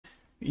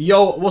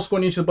Yo, what's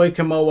going on YouTube, boy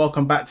KingMo?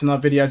 Welcome back to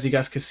another video. As you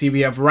guys can see, we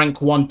have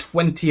rank 1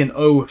 20-0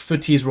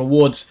 Futties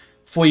rewards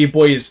for you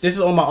boys. This is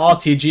on my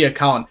RTG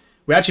account.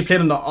 We actually played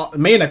on the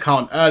main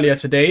account earlier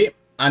today,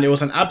 and it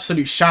was an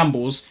absolute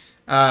shambles,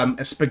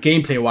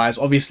 gameplay wise,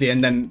 obviously,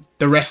 and then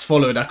the rest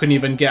followed. I couldn't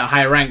even get a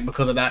high rank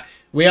because of that.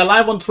 We are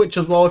live on Twitch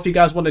as well. If you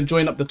guys want to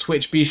join up the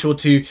Twitch, be sure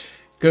to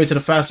go to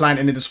the first line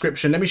in the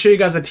description. Let me show you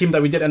guys the team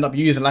that we did end up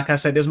using. Like I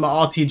said, this is my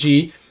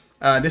RTG.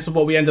 This is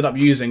what we ended up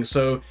using.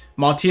 So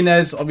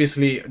Martinez,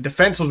 obviously,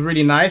 defense was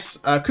really nice.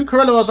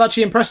 Cucurella was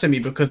actually impressing me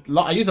because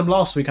I used him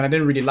last week and I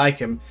didn't really like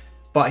him,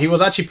 but he was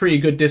actually pretty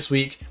good this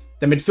week.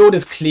 The midfield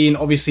is clean.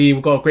 Obviously,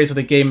 we've got great of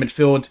the game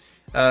midfield.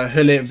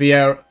 Hullet,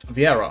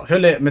 Vieira,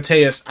 Hullet,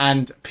 Mateus,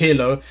 and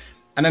Pirlo.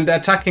 And then the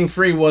attacking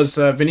three was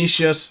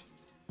Vinicius,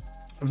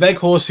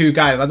 Weghorst, who,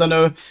 guys, I don't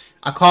know.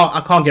 I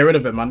can't get rid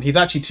of him, man. He's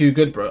actually too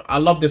good, bro. I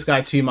love this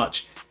guy too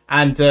much.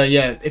 And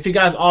yeah, if you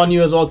guys are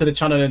new as well to the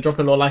channel, then drop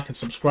a little like and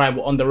subscribe.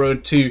 We're on the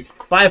road to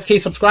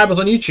 5k subscribers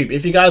on YouTube.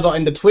 If you guys are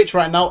in the Twitch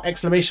right now, !YT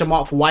for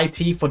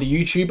the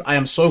YouTube. I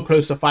am so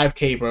close to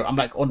 5k, bro. I'm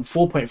like on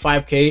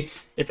 4.5k.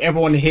 If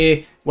everyone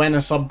here went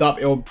and subbed up,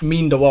 it'll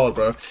mean the world,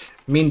 bro.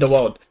 Mean the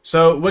world.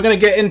 So we're gonna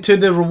get into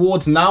the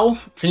rewards now.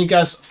 Thank you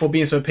guys for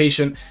being so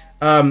patient.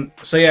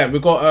 So yeah,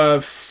 we've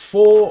got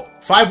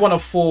 5 1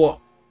 of 4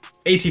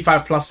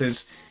 85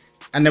 pluses,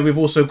 and then we've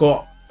also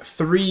got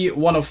 3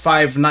 1 of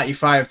 5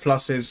 95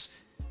 pluses.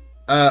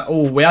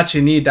 Oh, we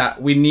actually need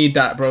that. We need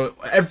that, bro.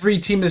 Every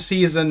team this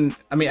season,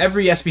 I mean,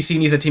 every SBC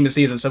needs a team this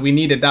season, so we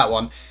needed that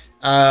one.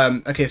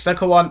 Okay,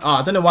 second one.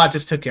 I don't know why I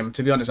just took him,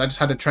 to be honest. I just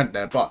had a Trent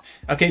there, but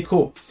okay,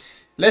 cool.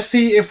 Let's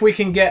see if we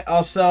can get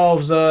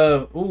ourselves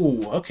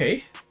ooh,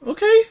 okay,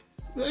 hey,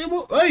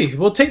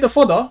 we'll take the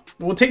fodder.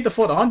 We'll take the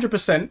fodder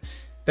 100%.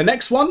 The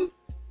next one,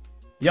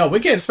 yo, we're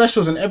getting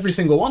specials in every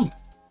single one.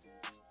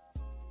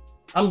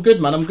 I'm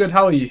good, man. I'm good.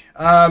 How are you?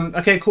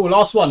 Okay, cool.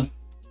 Last one.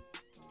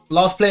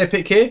 Last player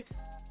pick here.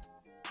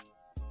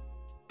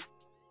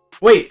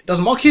 Wait,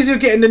 does Marquisio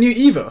get in the new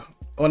Eva?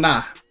 Or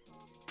nah?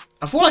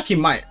 I feel like he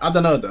might. I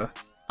don't know, though.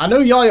 I know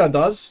Yaya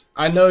does.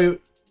 I know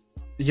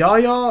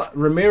Yaya,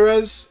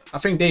 Ramirez. I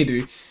think they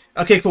do.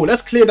 Okay, cool.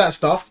 Let's clear that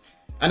stuff.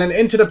 And then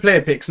into the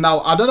player picks. Now,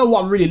 I don't know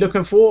what I'm really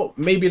looking for.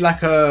 Maybe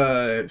like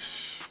a...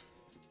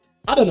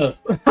 I don't know.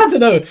 I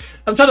don't know.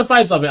 I'm trying to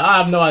find something. I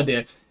have no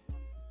idea.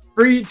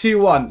 3, 2,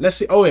 1. Let's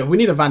see. Oh, yeah, we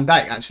need a Van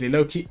Dijk, actually.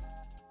 Low key.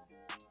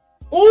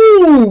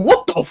 Oh,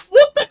 what the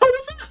hell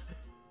is that?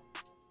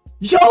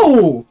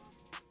 Yo,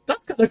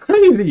 that's kind of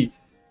crazy.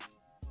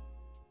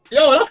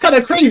 Yo, that's kind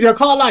of crazy. I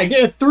can't lie.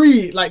 Getting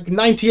 3 like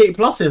 98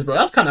 pluses, bro.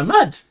 That's kind of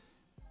mad.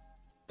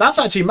 That's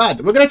actually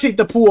mad. We're gonna take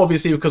the pool,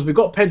 obviously, because we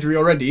got Pedri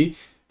already.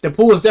 The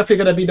pool is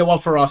definitely gonna be the one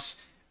for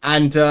us.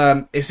 And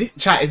is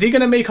he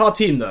gonna make our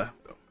team though?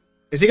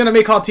 Is he gonna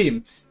make our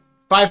team?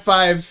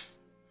 5-5.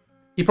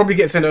 He probably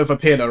gets in over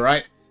Pirlo,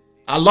 right?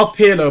 I love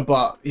Pirlo,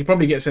 but he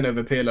probably gets in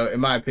over Pirlo, in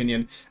my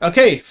opinion.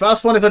 Okay,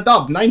 first one is a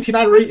dub.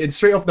 99 rated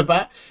straight off the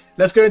bat.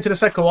 Let's go into the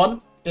second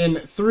one. In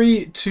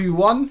 3, 2,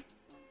 1.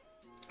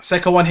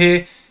 Second one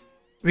here.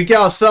 We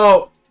get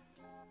ourselves...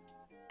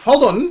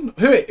 Hold on.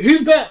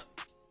 Who's better?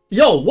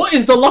 Yo, what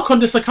is the luck on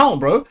this account,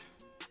 bro?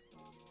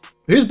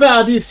 Who's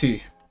better at these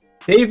two?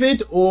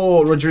 David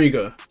or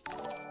Rodrigo?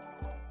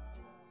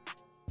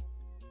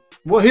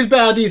 What? Who's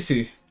better at these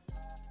two?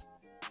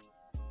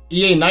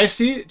 EA, nice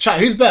to you.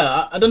 Chat, who's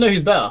better? I don't know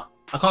who's better.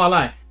 I can't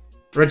lie.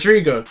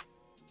 Rodrigo.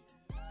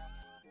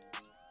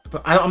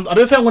 But I don't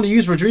think I'm going to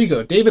use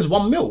Rodrigo. David's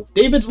 1 mil.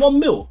 David's 1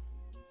 mil.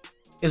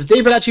 Is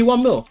David actually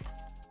 1 mil?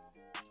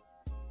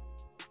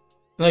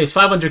 No, he's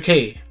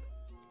 500k.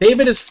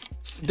 David is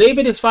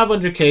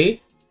 500k,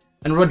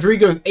 and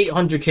Rodrigo is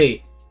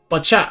 800k.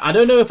 But chat, I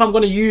don't know if I'm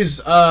going to use.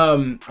 I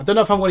don't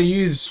know if I'm going to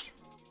use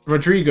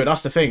Rodrigo.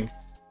 That's the thing.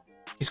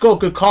 He's got a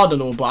good card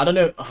and all, but I don't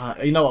know.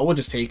 You know what? We'll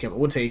just take him.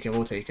 We'll take him.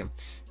 We'll take him.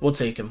 We'll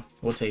take him.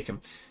 We'll take him.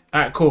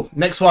 All right, cool.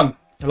 Next one.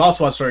 The last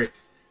one, sorry.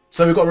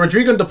 So we've got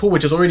Rodrigo and the pool,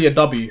 which is already a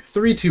W.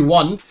 3, 2,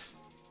 1.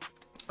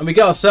 And we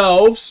get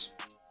ourselves...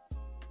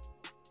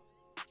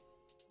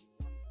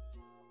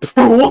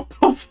 Bro, what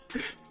the...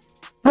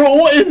 Bro,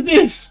 what is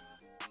this?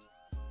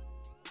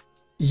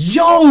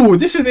 Yo,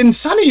 this is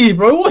insanity,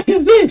 bro. What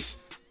is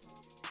this?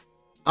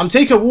 I'm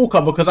taking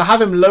Walker because I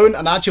have him loan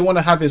and I actually want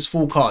to have his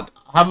full card.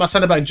 I have my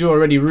centre back duo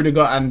already,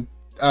 Rudiger and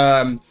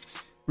Van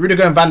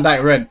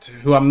Dijk red,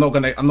 who I'm not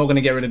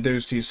gonna get rid of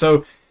those two.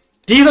 So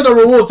these are the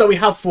rewards that we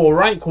have for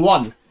rank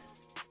 1.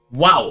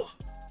 Wow.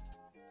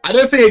 I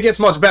don't think it gets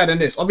much better than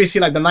this. Obviously,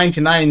 like the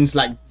 99s,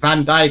 like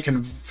Van Dijk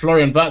and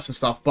Florian Wirtz and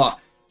stuff, but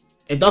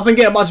it doesn't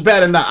get much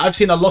better than that. I've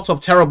seen a lot of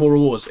terrible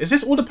rewards. Is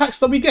this all the packs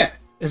that we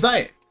get? Is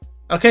that it?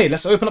 Okay,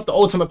 let's open up the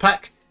ultimate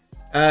pack.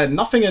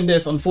 Nothing in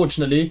this,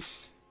 unfortunately.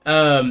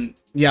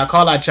 Yeah, I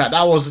can't lie, chat.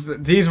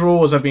 These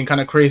rewards have been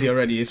kind of crazy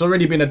already. It's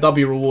already been a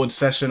W reward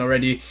session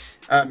already.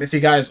 If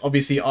you guys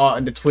obviously are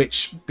in the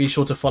Twitch, be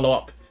sure to follow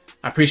up.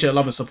 I appreciate the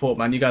love and support,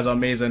 man. You guys are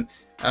amazing.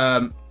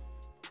 All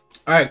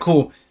right,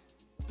 cool.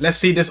 Let's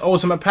see this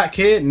ultimate pack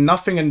here.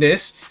 Nothing in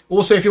this.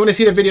 Also, if you want to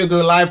see the video go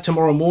live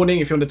tomorrow morning,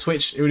 if you're on the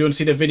Twitch, if you want to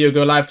see the video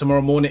go live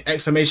tomorrow morning,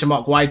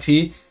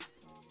 !YT.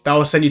 That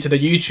will send you to the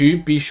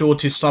YouTube. Be sure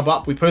to sub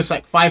up. We post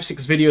like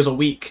 5-6 videos a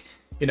week.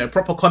 You know,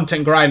 proper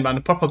content grind,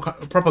 man.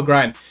 Proper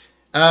grind.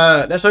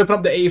 Let's open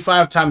up the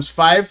 85 times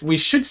 5. We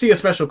should see a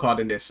special card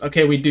in this.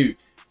 Okay, we do.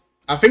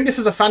 I think this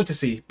is a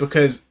fantasy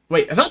because...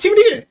 Wait, is that Team of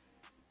the Year?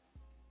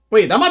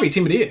 Wait, that might be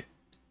Team of the Year.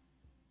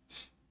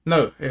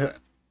 No.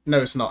 No,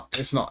 it's not.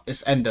 It's not.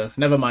 It's Endo.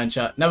 Never mind,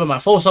 chat. Never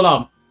mind. False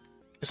alarm.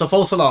 It's a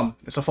false alarm.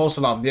 It's a false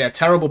alarm. Yeah,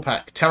 terrible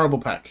pack. Terrible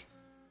pack.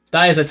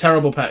 That is a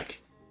terrible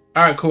pack.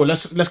 Alright, cool.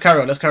 Let's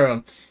carry on. Let's carry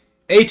on.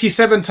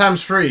 87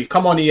 times 3.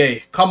 Come on,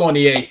 EA. Come on,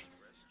 EA.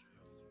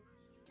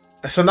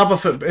 It's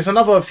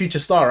another future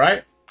star,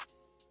 right?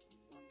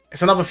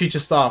 It's another future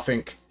star, I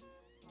think.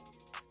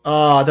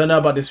 Oh, I don't know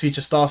about this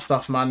future star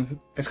stuff, man.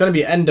 It's gonna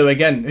be Endo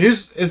again.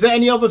 Is there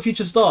any other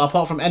future star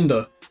apart from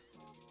Endo?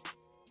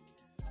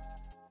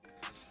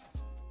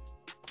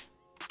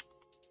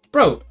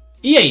 Bro,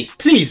 EA,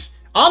 please.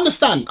 I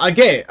understand. I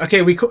get it.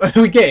 Okay, we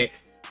get it.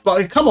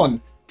 But come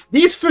on.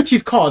 These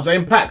Futties cards are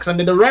in packs and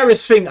they're the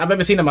rarest thing I've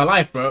ever seen in my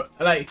life, bro.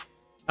 Like,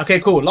 okay,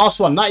 cool. Last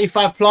one.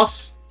 95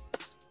 plus.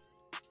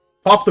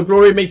 Path to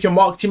glory. Make your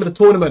mark. Team of the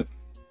tournament.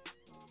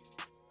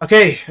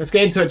 Okay, let's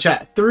get into it,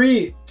 chat.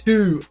 3,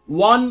 2,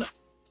 1.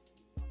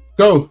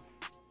 Go.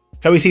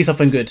 Can we see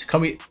something good?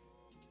 Can we...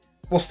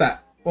 What's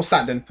that? What's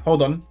that then?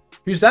 Hold on.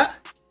 Who's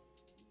that?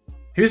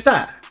 Who's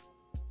that?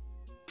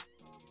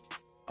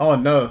 Oh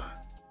no.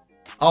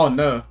 Oh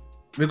no.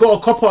 We got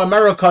a Copa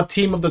America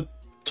team of the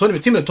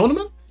tournament. Team of the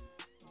tournament?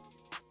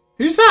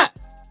 Who's that?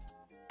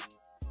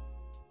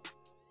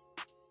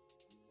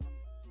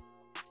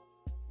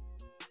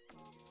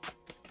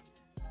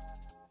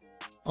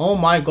 Oh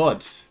my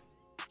god.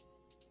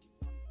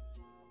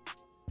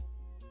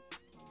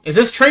 Is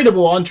this tradable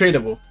or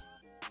untradeable?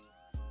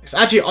 It's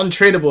actually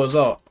untradeable as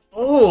well.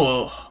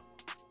 Oh.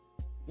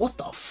 What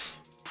the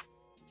f...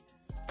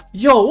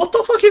 Yo, what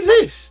the fuck is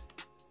this?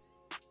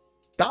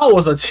 That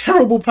was a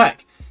terrible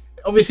pack.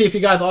 Obviously, if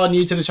you guys are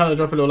new to the channel,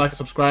 drop a little like and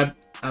subscribe.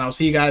 And I'll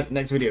see you guys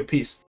next video. Peace.